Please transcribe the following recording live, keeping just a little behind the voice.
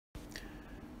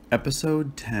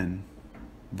Episode 10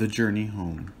 The Journey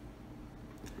Home.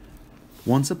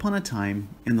 Once upon a time,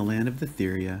 in the land of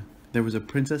Etheria, there was a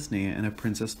Princess Nea and a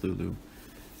Princess Lulu,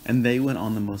 and they went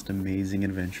on the most amazing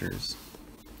adventures.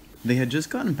 They had just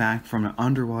gotten back from an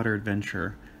underwater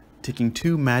adventure, taking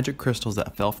 2 magic crystals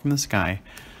that fell from the sky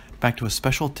back to a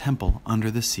special temple under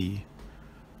the sea,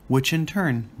 which in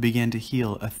turn began to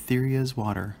heal Etheria's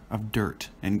water of dirt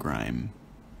and grime.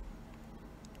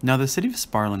 Now the city of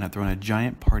Sparland had thrown a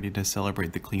giant party to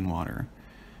celebrate the clean water,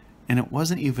 and it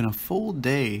wasn't even a full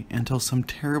day until some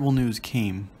terrible news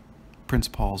came Prince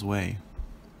Paul's way.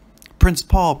 Prince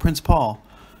Paul,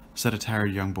 said a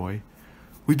tired young boy.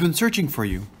 We've been searching for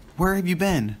you. Where have you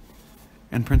been?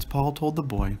 And Prince Paul told the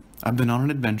boy, I've been on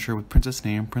an adventure with Princess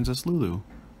Nea and Princess Lulu.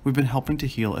 We've been helping to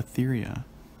heal Etheria.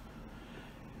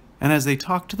 And as they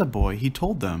talked to the boy, he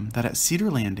told them that at Cedar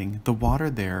Landing, the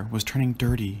water there was turning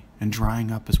dirty and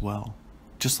drying up as well,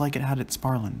 just like it had at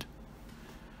Sparland.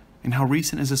 And how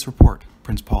recent is this report?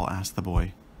 Prince Paul asked the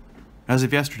boy. As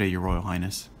of yesterday, Your Royal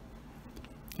Highness.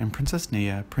 And Princess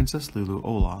Nea, Princess Lulu,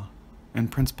 Ola,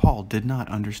 and Prince Paul did not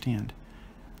understand.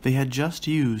 They had just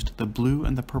used the blue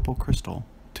and the purple crystal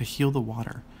to heal the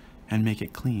water and make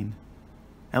it clean.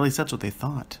 At least that's what they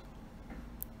thought.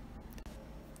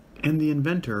 And the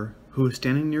inventor, who was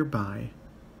standing nearby,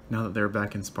 now that they were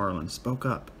back in Sparland, spoke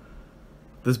up.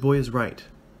 This boy is right.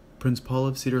 Prince Paul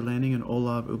of Cedar Landing and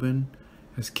Ola of Ubin,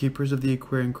 as keepers of the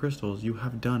Aquarian Crystals, you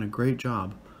have done a great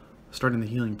job starting the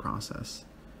healing process.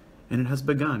 And it has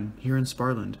begun here in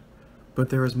Sparland,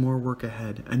 but there is more work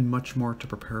ahead and much more to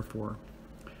prepare for.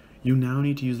 You now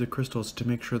need to use the crystals to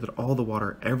make sure that all the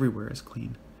water everywhere is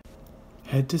clean.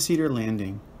 Head to Cedar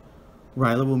Landing.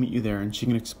 Ryla will meet you there and she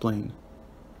can explain.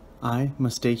 I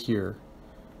must stay here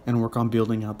and work on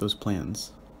building out those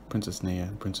plans, Princess Nea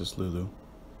and Princess Lulu.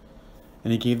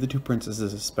 And he gave the 2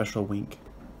 princesses a special wink.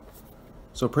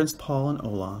 So Prince Paul and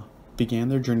Ola began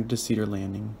their journey to Cedar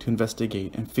Landing to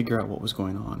investigate and figure out what was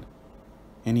going on.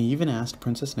 And he even asked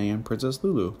Princess Nea and Princess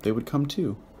Lulu if they would come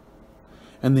too.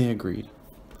 And they agreed.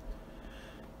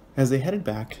 As they headed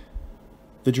back,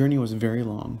 the journey was very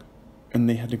long, and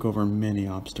they had to go over many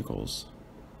obstacles.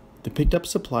 They picked up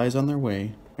supplies on their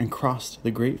way and crossed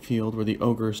the great field where the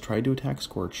ogres tried to attack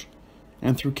Scorch,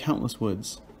 and through countless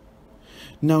woods.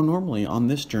 Now normally on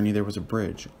this journey there was a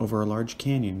bridge over a large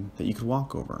canyon that you could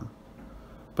walk over.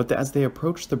 But as they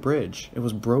approached the bridge, it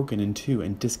was broken in 2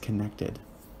 and disconnected,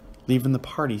 leaving the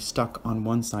party stuck on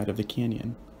one side of the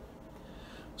canyon.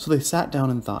 So they sat down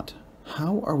and thought,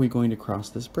 how are we going to cross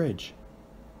this bridge?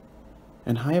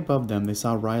 And high above them they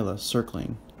saw Ryla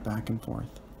circling back and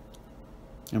forth.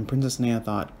 And Princess Nea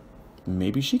thought,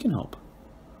 maybe she can help.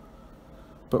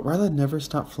 But Ryla never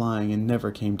stopped flying and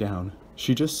never came down.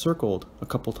 She just circled a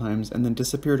couple times and then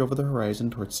disappeared over the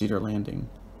horizon towards Cedar Landing.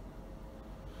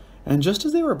 And just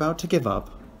as they were about to give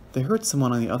up, they heard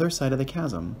someone on the other side of the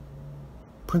chasm.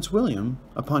 Prince William,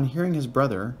 upon hearing his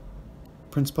brother,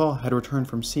 Prince Paul, had returned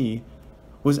from sea,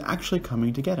 was actually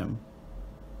coming to get him.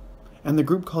 And the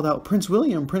group called out, Prince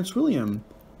William,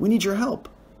 we need your help.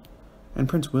 And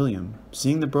Prince William,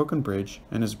 seeing the broken bridge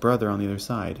and his brother on the other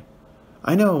side,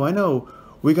 I know,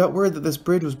 we got word that this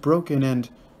bridge was broken and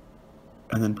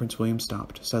then Prince William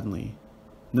stopped suddenly,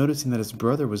 noticing that his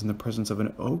brother was in the presence of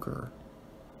an ogre.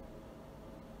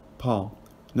 Paul,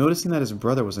 noticing that his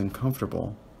brother was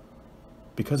uncomfortable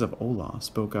because of Ola,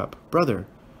 spoke up, Brother,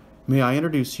 may I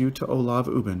introduce you to Ola of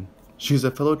Ubin? She's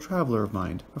a fellow traveler of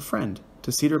mine, a friend,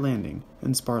 to Cedar Landing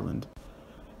in Sparland.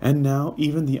 And now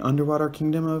even the underwater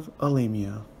kingdom of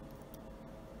Alamia.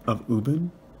 Of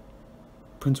Ubin?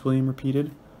 Prince William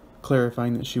repeated,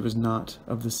 clarifying that she was not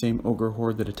of the same ogre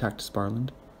horde that attacked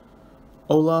Sparland.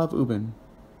 Ola of Ubin,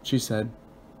 she said,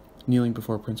 kneeling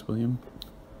before Prince William.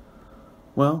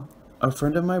 Well, a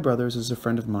friend of my brother's is a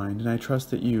friend of mine, and I trust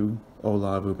that you,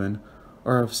 Ola of Ubin,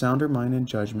 are of sounder mind and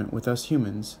judgment with us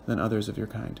humans than others of your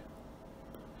kind.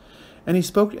 And he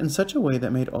spoke in such a way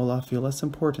that made Ola feel less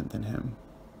important than him,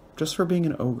 just for being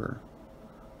an ogre,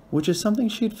 which is something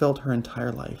she'd felt her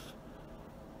entire life.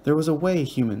 There was a way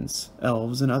humans,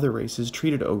 elves, and other races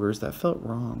treated ogres that felt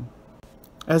wrong.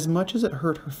 As much as it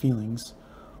hurt her feelings,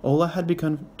 Ola had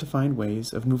begun to find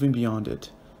ways of moving beyond it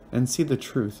and see the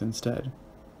truth instead.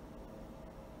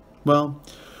 Well,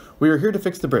 we are here to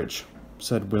fix the bridge,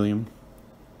 said William.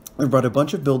 We've brought a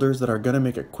bunch of builders that are going to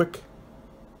make it quick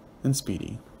and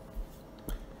speedy.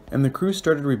 And the crew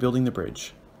started rebuilding the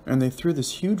bridge, and they threw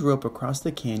this huge rope across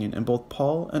the canyon, and both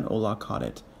Paul and Ola caught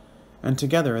it, and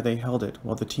together they held it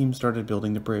while the team started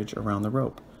building the bridge around the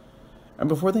rope. And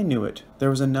before they knew it, there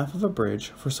was enough of a bridge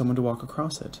for someone to walk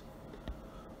across it.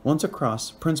 Once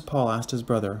across, Prince Paul asked his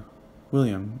brother,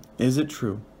 William, is it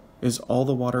true? Is all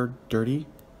the water dirty?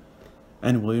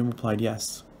 And William replied,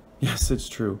 yes. Yes, it's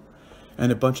true.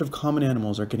 And a bunch of common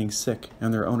animals are getting sick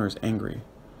and their owners angry.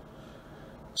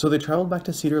 So they traveled back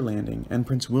to Cedar Landing, and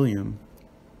Prince William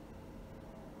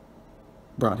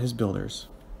brought his builders.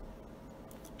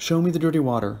 Show me the dirty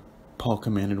water, Paul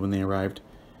commanded when they arrived.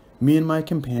 Me and my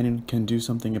companion can do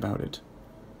something about it.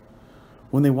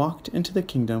 When they walked into the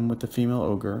kingdom with the female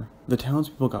ogre, the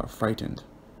townspeople got frightened,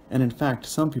 and in fact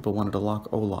some people wanted to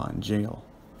lock Ola in jail.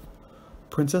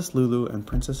 Princess Lulu and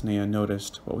Princess Nea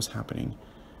noticed what was happening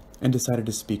and decided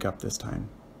to speak up this time.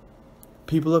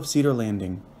 People of Cedar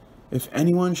Landing, if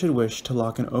anyone should wish to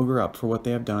lock an ogre up for what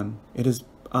they have done, it is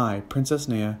I, Princess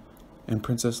Nea, and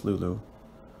Princess Lulu.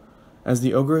 As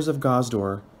the ogres of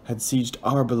Gosdor had sieged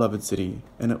our beloved city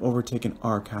and had overtaken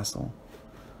our castle.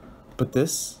 But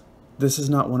this is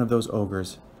not one of those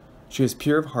ogres. She is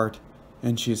pure of heart,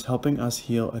 and she is helping us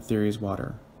heal Etheria's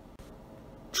water.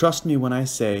 Trust me when I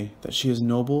say that she is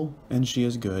noble and she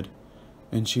is good,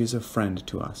 and she is a friend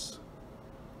to us.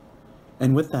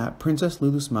 And with that, Princess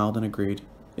Lulu smiled and agreed.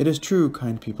 It is true,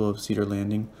 kind people of Cedar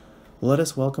Landing. Let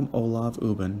us welcome Ola of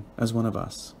Uben as one of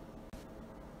us.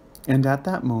 And at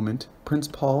that moment, Prince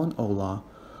Paul and Ola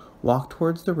walked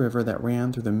towards the river that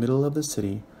ran through the middle of the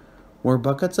city, where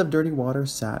buckets of dirty water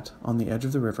sat on the edge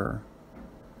of the river.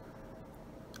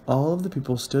 All of the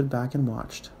people stood back and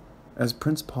watched as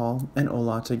Prince Paul and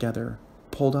Ola together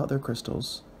pulled out their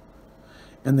crystals,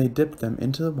 and they dipped them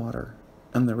into the water,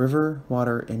 and the river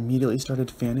water immediately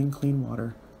started fanning clean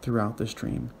water throughout the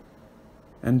stream,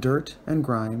 and dirt and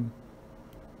grime,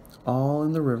 all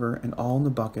in the river and all in the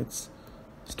buckets,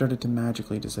 started to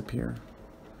magically disappear.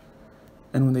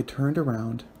 And when they turned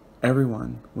around,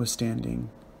 everyone was standing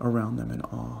around them in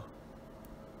awe.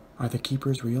 Are the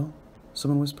keepers real?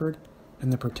 Someone whispered.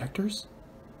 And the protectors?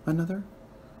 Another.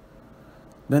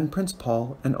 Then Prince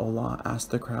Paul and Ola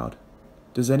asked the crowd,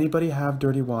 does anybody have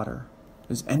dirty water?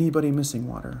 Is anybody missing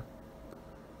water?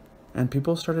 And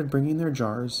people started bringing their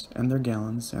jars and their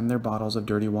gallons and their bottles of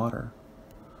dirty water,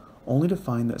 only to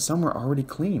find that some were already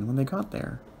clean when they got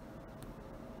there.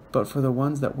 But for the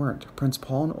ones that weren't, Prince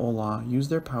Paul and Ola used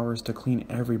their powers to clean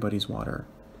everybody's water,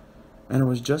 and it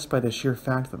was just by the sheer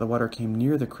fact that the water came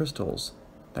near the crystals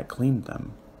that cleaned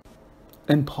them.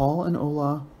 And Paul and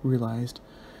Ola realized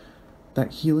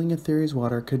that healing Etheria's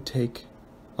water could take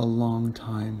a long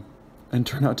time and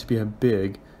turn out to be a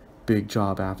big, big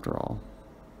job after all.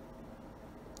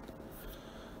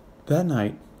 That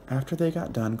night, after they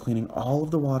got done cleaning all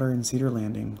of the water in Cedar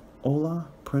Landing, Ola,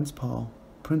 Prince Paul,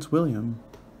 Prince William,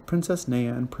 Princess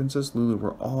Nea, and Princess Lulu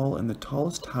were all in the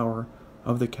tallest tower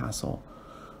of the castle,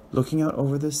 looking out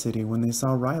over the city when they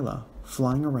saw Ryla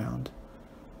flying around.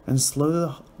 And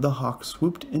slowly the hawk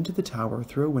swooped into the tower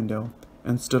through a window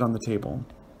and stood on the table.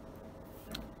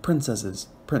 Princesses,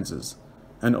 princes,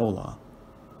 and Ola,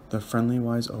 the friendly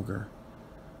wise ogre.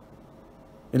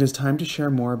 It is time to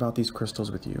share more about these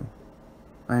crystals with you.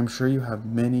 I am sure you have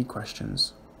many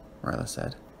questions, Ryla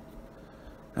said.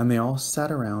 And they all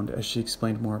sat around as she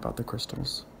explained more about the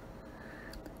crystals.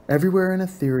 Everywhere in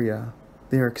Etheria,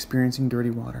 they are experiencing dirty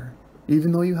water.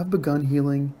 Even though you have begun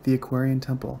healing the Aquarian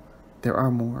Temple, there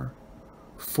are more.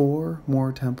 4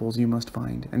 more temples you must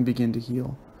find and begin to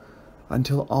heal,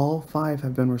 until all 5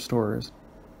 have been restored.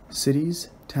 Cities,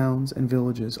 towns, and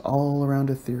villages all around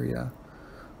Etheria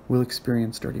will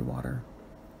experience dirty water.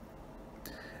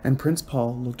 And Prince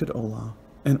Paul looked at Ola,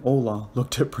 and Ola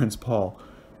looked at Prince Paul,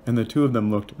 and the two of them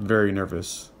looked very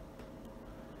nervous.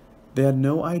 They had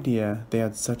no idea they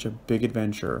had such a big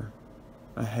adventure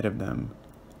ahead of them,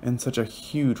 and such a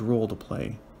huge role to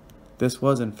play. This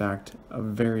was, in fact, a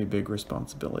very big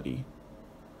responsibility.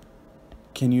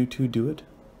 Can you two do it?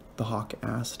 The hawk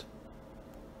asked.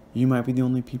 You might be the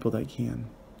only people that can.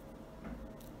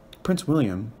 Prince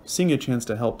William, seeing a chance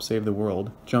to help save the world,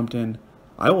 jumped in.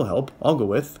 I will help. I'll go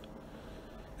with.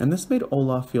 And this made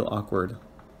Ola feel awkward.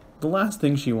 The last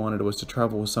thing she wanted was to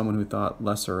travel with someone who thought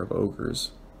lesser of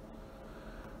ogres.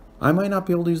 I might not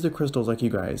be able to use the crystals like you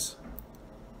guys,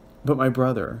 but my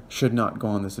brother should not go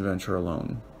on this adventure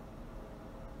alone.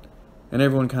 And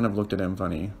everyone kind of looked at him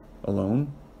funny.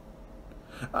 Alone?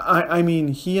 I mean,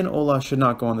 he and Ola should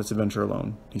not go on this adventure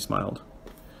alone, he smiled.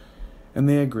 And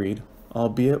they agreed,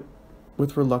 albeit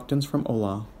with reluctance from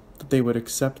Ola, that they would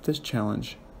accept this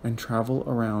challenge and travel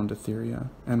around Etheria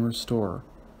and restore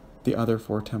the other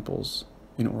 4 temples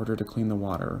in order to clean the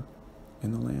water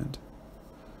in the land.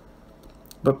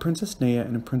 But Princess Nea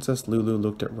and Princess Lulu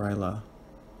looked at Ryla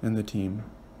and the team.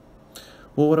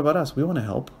 Well, what about us? We want to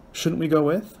help. Shouldn't we go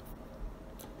with?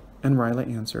 And Ryla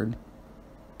answered,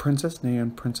 Princess Nea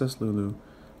and Princess Lulu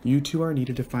You two are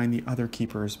needed to find the other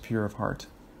keepers pure of heart.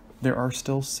 There are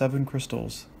still 7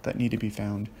 crystals that need to be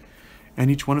found,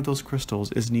 and each one of those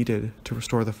crystals is needed to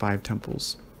restore the 5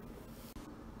 temples.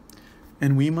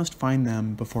 And we must find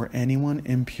them before anyone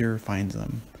impure finds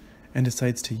them and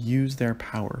decides to use their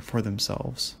power for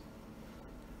themselves.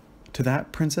 To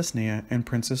that, Princess Nea and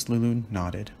Princess Lulu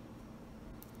nodded.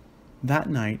 That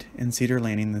night in Cedar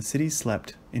Landing, the city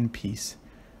slept in peace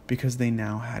because they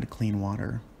now had clean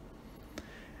water.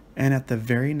 And at the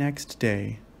very next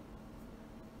day,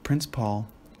 Prince Paul,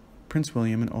 Prince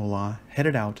William, and Ola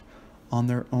headed out on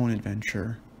their own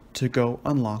adventure to go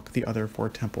unlock the other 4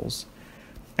 temples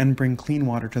and bring clean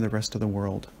water to the rest of the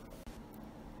world,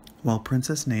 while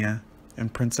Princess Nea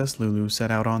and Princess Lulu set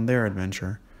out on their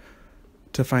adventure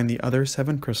to find the other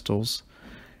 7 crystals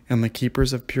and the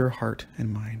keepers of pure heart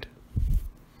and mind.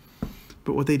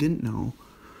 But what they didn't know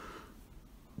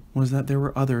was that there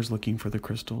were others looking for the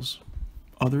crystals,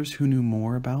 others who knew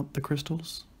more about the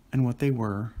crystals and what they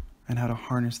were and how to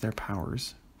harness their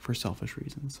powers for selfish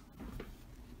reasons.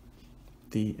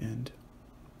 The end.